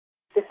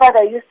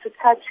father used to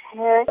touch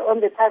her on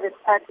the private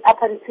part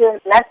up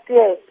until last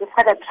year. The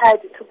father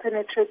tried to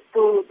penetrate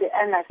through the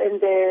anus,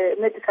 and the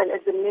medical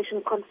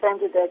examination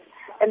confirmed that.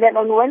 And then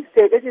on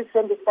Wednesday, this is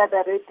when the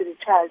father raped the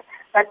child.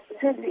 But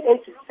since the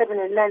age of 7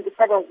 and 9, the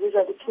father was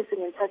usually kissing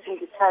and touching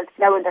the child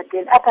now and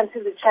again. Up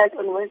until the child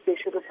on Wednesday,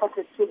 she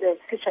reported to the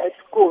teacher at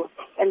school.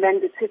 And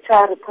then the teacher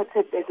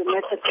reported the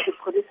matter to the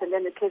police, and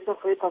then the case of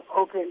rape was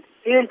opened.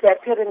 He will be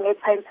appearing at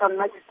Pinetown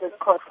Magistrates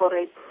Court for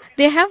rape.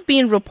 There have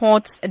been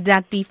reports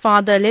that the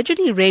father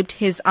allegedly raped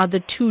his other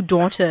 2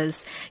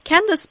 daughters.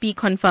 Can this be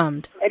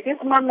confirmed? At this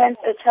moment,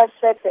 the child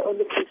said they're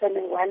only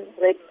concerning one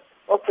rape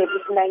of this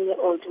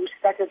 9-year-old, which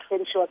started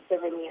when she was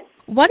 7 years.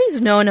 What is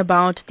known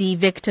about the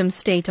victim's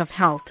state of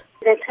health?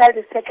 The child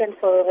is taken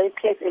for a rape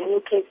case, a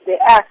new case.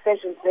 There are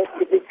sessions that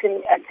the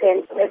victim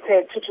attends at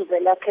a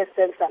Tutumbela Care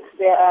Center.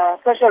 There are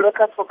social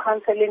workers for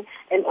counseling,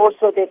 and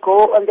also they go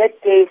on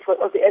that day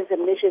of the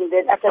examination.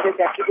 Then after that,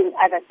 they are giving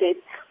other dates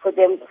for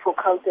them for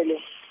counseling.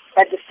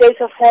 But the state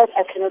of health,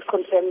 I cannot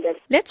confirm that.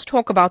 Let's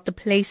talk about the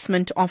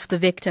placement of the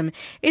victim.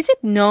 Is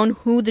it known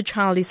who the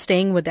child is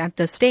staying with at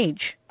this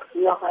stage?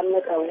 No, I'm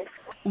not aware.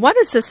 What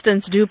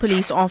assistance do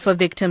police offer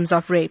victims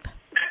of rape?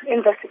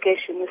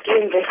 Investigation. We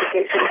do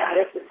investigation,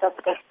 arrest the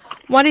suspect.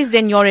 What is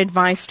then your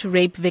advice to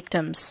rape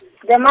victims?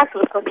 They must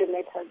report the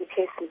matter, the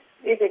cases.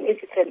 Even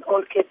if it's an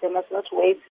old case, they must not wait